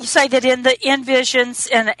say that in Visions,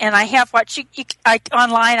 and I have watched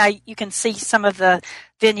online. You can see some of the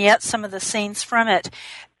vignettes, some of the scenes from it.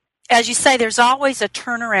 As you say, there's always a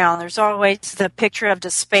turnaround. There's always the picture of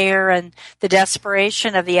despair and the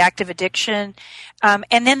desperation of the active addiction,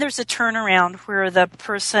 and then there's a turnaround where the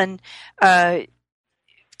person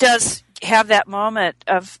does have that moment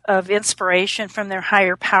of inspiration from their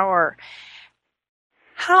higher power.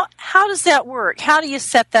 How does that work? How do you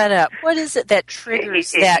set that up? What is it that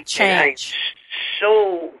triggers that change? I'm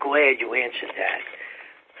so glad you answered that.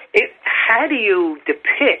 How do you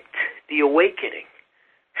depict the awakening?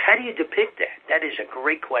 How do you depict that? That is a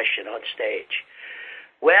great question on stage.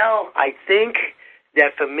 Well, I think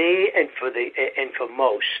that for me and for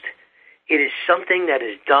most, it is something that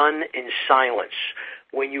is done in silence.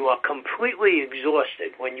 When you are completely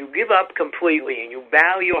exhausted, when you give up completely and you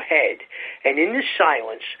bow your head, and in this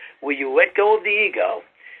silence, where you let go of the ego,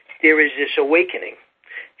 there is this awakening.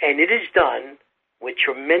 And it is done with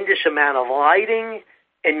tremendous amount of lighting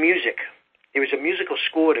and music. There is a musical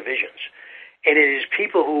score to Visions. And it is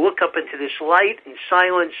people who look up into this light and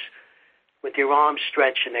silence with their arms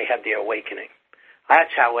stretched, and they have their awakening.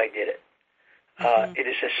 That's how I did it. It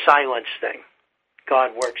is a silence thing.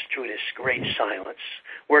 God works through this great silence,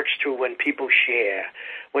 works through when people share,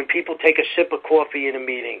 when people take a sip of coffee in a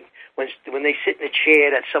meeting, when they sit in a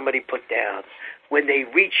chair that somebody put down, when they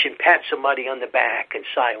reach and pat somebody on the back in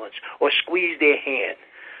silence or squeeze their hand.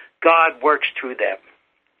 God works through them.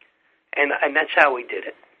 And that's how we did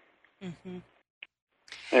it. Mm-hmm.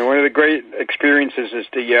 And one of the great experiences is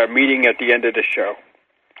the meeting at the end of the show.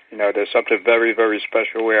 You know, there's something very, very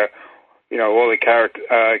special where, you know, all the cast,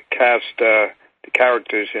 the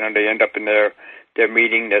characters, you know, they end up in their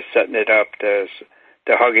meeting, they're setting it up, they're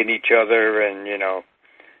hugging each other, and, you know,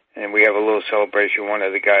 and we have a little celebration. One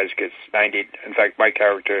of the guys gets 90, in fact, my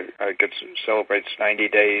character celebrates 90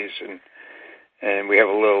 days, and we have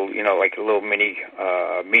a little, you know, like a little mini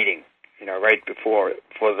meeting, you know, right before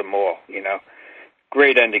them all, you know.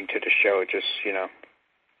 Great ending to the show, just, you know.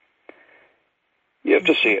 You have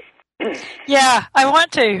to see it. Yeah, I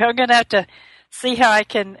want to. I'm going to have to see how I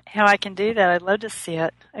can do that. I'd love to see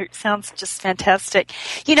it. It sounds just fantastic.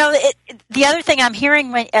 You know, the other thing I'm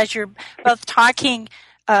hearing as you're both talking,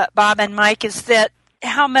 Bob and Mike, is that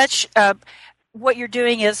how much what you're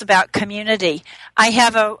doing is about community. I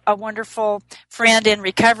have a wonderful friend in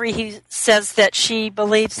recovery who says that she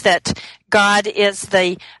believes that God is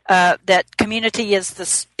that community is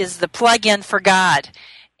the plug-in for God.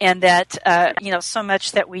 And that you know, so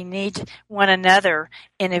much that we need one another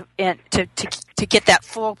to get that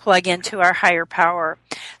full plug into our higher power.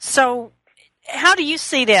 So, how do you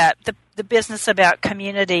see that the business about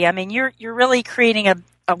community? I mean, you're really creating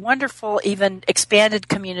a wonderful, even expanded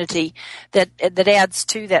community that adds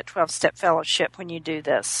to that 12-step fellowship when you do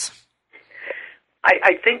this.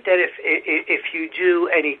 I think that if you do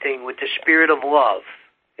anything with the spirit of love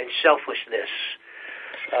and selflessness.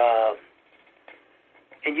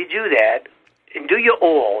 And you do that, and do your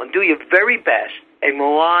all, and do your very best, and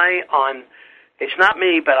rely on, it's not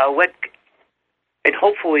me, but I'll let, and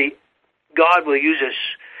hopefully God will use us.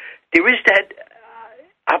 There is that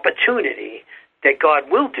opportunity that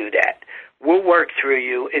God will do that. We'll work through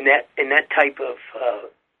you in that type of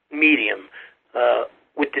medium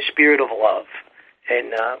with the spirit of love,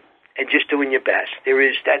 and just doing your best. There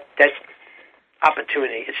is that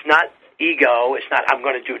opportunity. It's not ego. It's not, I'm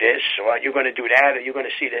going to do this, or you're going to do that, or you're going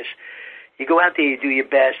to see this. You go out there, you do your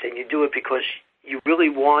best, and you do it because you really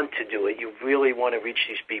want to do it. You really want to reach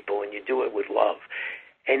these people, and you do it with love.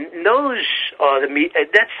 And those are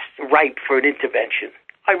that's ripe for an intervention.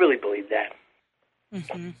 I really believe that.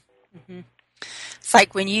 Mm-hmm. Mm-hmm. It's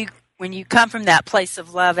like when you come from that place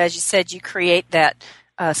of love, as you said, you create that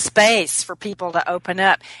space for people to open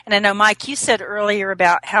up. And I know, Mike, you said earlier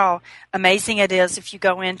about how amazing it is if you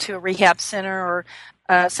go into a rehab center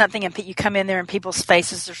or something and you come in there and people's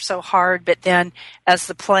faces are so hard, but then as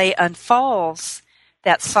the play unfolds,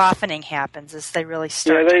 that softening happens as they really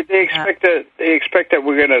start. Yeah, they expect that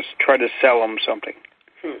we're going to try to sell them something.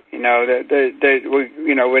 You know,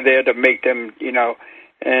 we're there to make them, you know,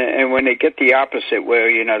 and when they get the opposite, where,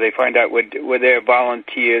 you know, they find out we're there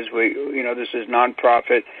volunteers, you know, this is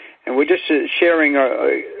nonprofit, and we're just sharing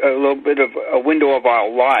a little bit of a window of our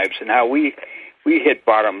lives and how we hit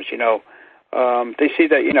bottoms, you know. They see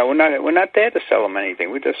that, you know, we're not there to sell them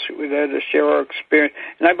anything. We're there to share our experience,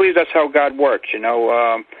 and I believe that's how God works. You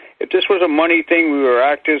know, if this was a money thing, we were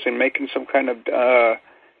actors and making some kind of,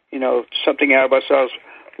 you know, something out of ourselves.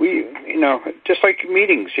 We, you know, just like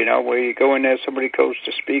meetings, you know, where you go in there, somebody goes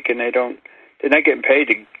to speak, and they're not getting paid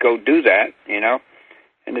to go do that, you know,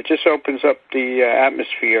 and it just opens up the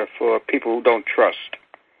atmosphere for people who don't trust,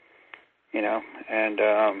 you know, and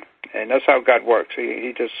that's how God works.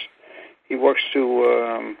 He works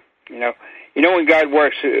to, you know, when God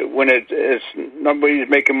works, when it's nobody's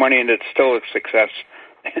making money and it's still a success,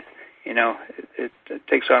 you know, it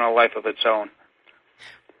takes on a life of its own.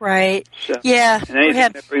 Right. So, yeah. And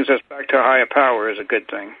anything that brings us back to a higher power is a good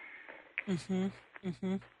thing. Mm-hmm.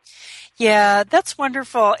 Mm-hmm. Yeah, that's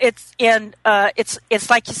wonderful. It's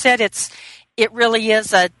like you said. It really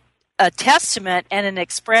is a testament and an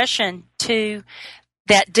expression to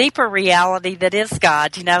that deeper reality that is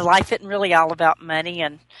God. Life isn't really all about money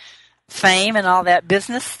and fame and all that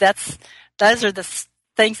business. Those are the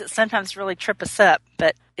things that sometimes really trip us up,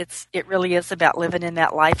 but it really is about living in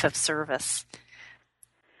that life of service.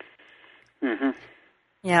 Mm-hmm.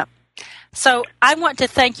 Yeah. So I want to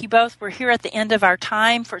thank you both. We're here at the end of our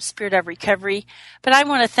time for Spirit of Recovery, but I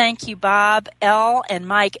want to thank you, Bob L. and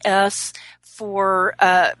Mike S., for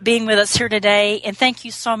being with us here today, and thank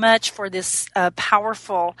you so much for this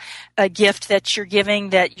powerful gift that you're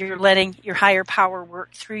giving, that you're letting your higher power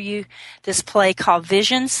work through you, this play called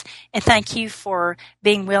Visions, and thank you for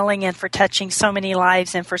being willing and for touching so many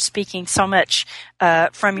lives and for speaking so much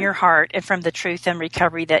from your heart and from the truth and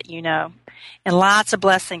recovery that you know. And lots of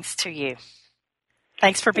blessings to you.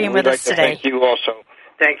 Thanks for being with us today. Thank you also.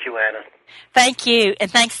 Thank you, Anna. Thank you.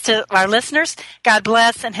 And thanks to our listeners. God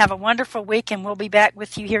bless and have a wonderful week. And we'll be back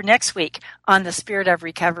with you here next week on the Spirit of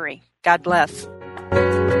Recovery. God bless.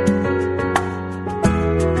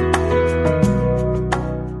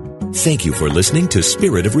 Thank you for listening to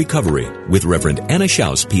Spirit of Recovery with Reverend Anna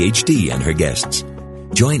Schaus, Ph.D., and her guests.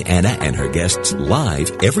 Join Anna and her guests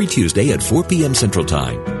live every Tuesday at 4 p.m. Central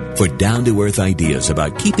Time for down-to-earth ideas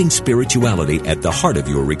about keeping spirituality at the heart of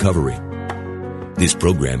your recovery. This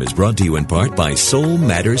program is brought to you in part by Soul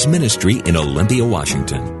Matters Ministry in Olympia,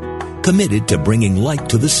 Washington, committed to bringing light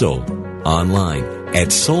to the soul. Online at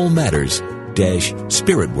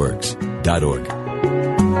soulmatters-spiritworks.org.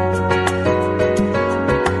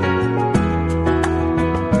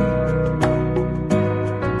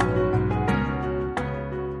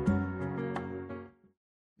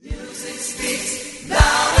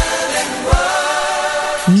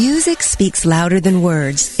 Music Speaks Louder Than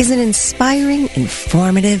Words is an inspiring,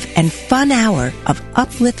 informative, and fun hour of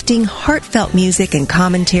uplifting, heartfelt music and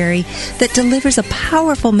commentary that delivers a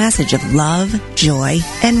powerful message of love, joy,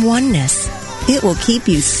 and oneness. It will keep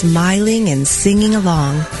you smiling and singing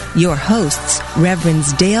along. Your hosts,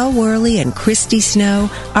 Reverends Dale Worley and Christy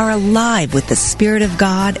Snow, are alive with the Spirit of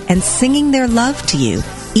God and singing their love to you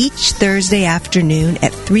each Thursday afternoon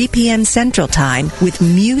at 3 p.m. Central Time with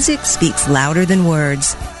Music Speaks Louder Than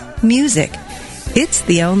Words. Music. It's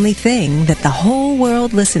the only thing that the whole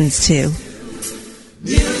world listens to.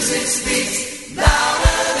 Music speaks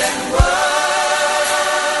louder than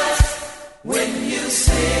words when you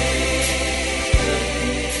sing.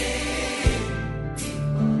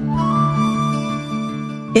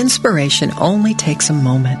 Inspiration only takes a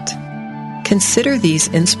moment. Consider these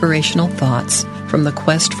inspirational thoughts from the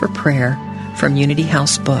Quest for Prayer from Unity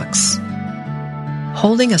House Books.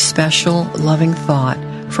 Holding a special, loving thought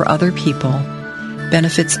for other people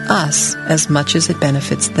benefits us as much as it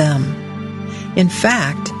benefits them. In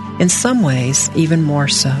fact, in some ways, even more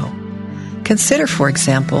so. Consider, for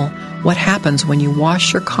example, what happens when you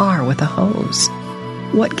wash your car with a hose.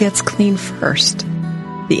 What gets clean first?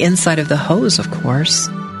 The inside of the hose, of course,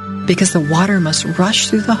 because the water must rush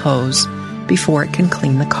through the hose before it can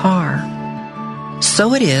clean the car.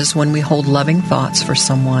 So it is when we hold loving thoughts for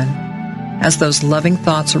someone. As those loving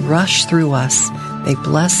thoughts rush through us, they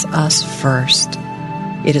bless us first.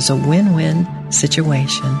 It is a win-win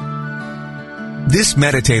situation. This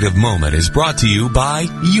meditative moment is brought to you by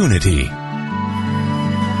Unity.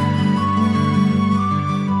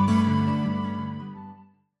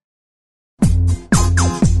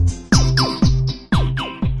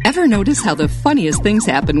 Ever notice how the funniest things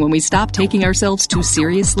happen when we stop taking ourselves too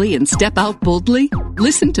seriously and step out boldly?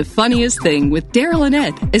 Listen to Funniest Thing with Daryl and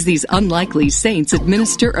Ed as these unlikely saints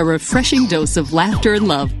administer a refreshing dose of laughter and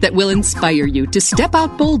love that will inspire you to step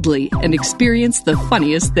out boldly and experience the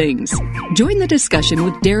funniest things. Join the discussion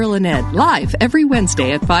with Daryl and Ed live every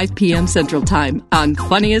Wednesday at 5 p.m. Central Time on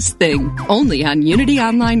Funniest Thing, only on Unity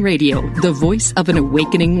Online Radio, the voice of an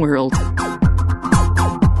awakening world.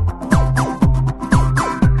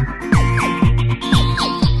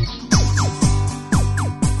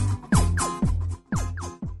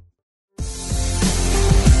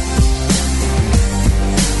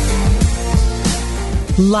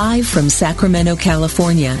 Live from Sacramento,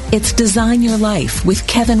 California, it's Design Your Life with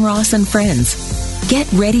Kevin Ross and friends. Get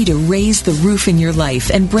ready to raise the roof in your life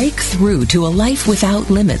and break through to a life without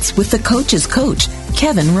limits with the coach's coach,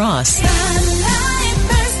 Kevin Ross.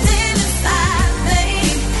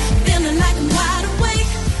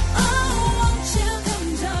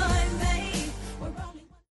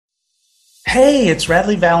 Hey, it's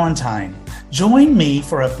Radley Valentine. Join me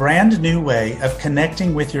for a brand new way of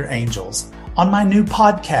connecting with your angels on my new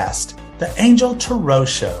podcast, The Angel Tarot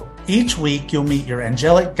Show. Each week, you'll meet your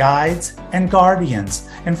angelic guides and guardians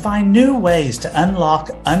and find new ways to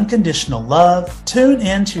unlock unconditional love, tune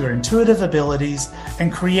into your intuitive abilities,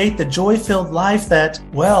 and create the joy-filled life that,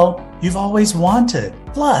 well, you've always wanted.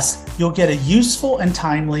 Plus, you'll get a useful and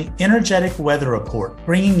timely energetic weather report,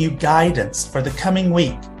 bringing you guidance for the coming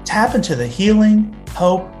week. Tap into the healing,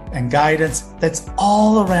 hope, and guidance that's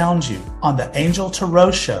all around you on the Angel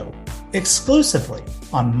Tarot Show, exclusively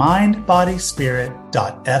on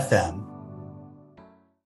mindbodyspirit.fm.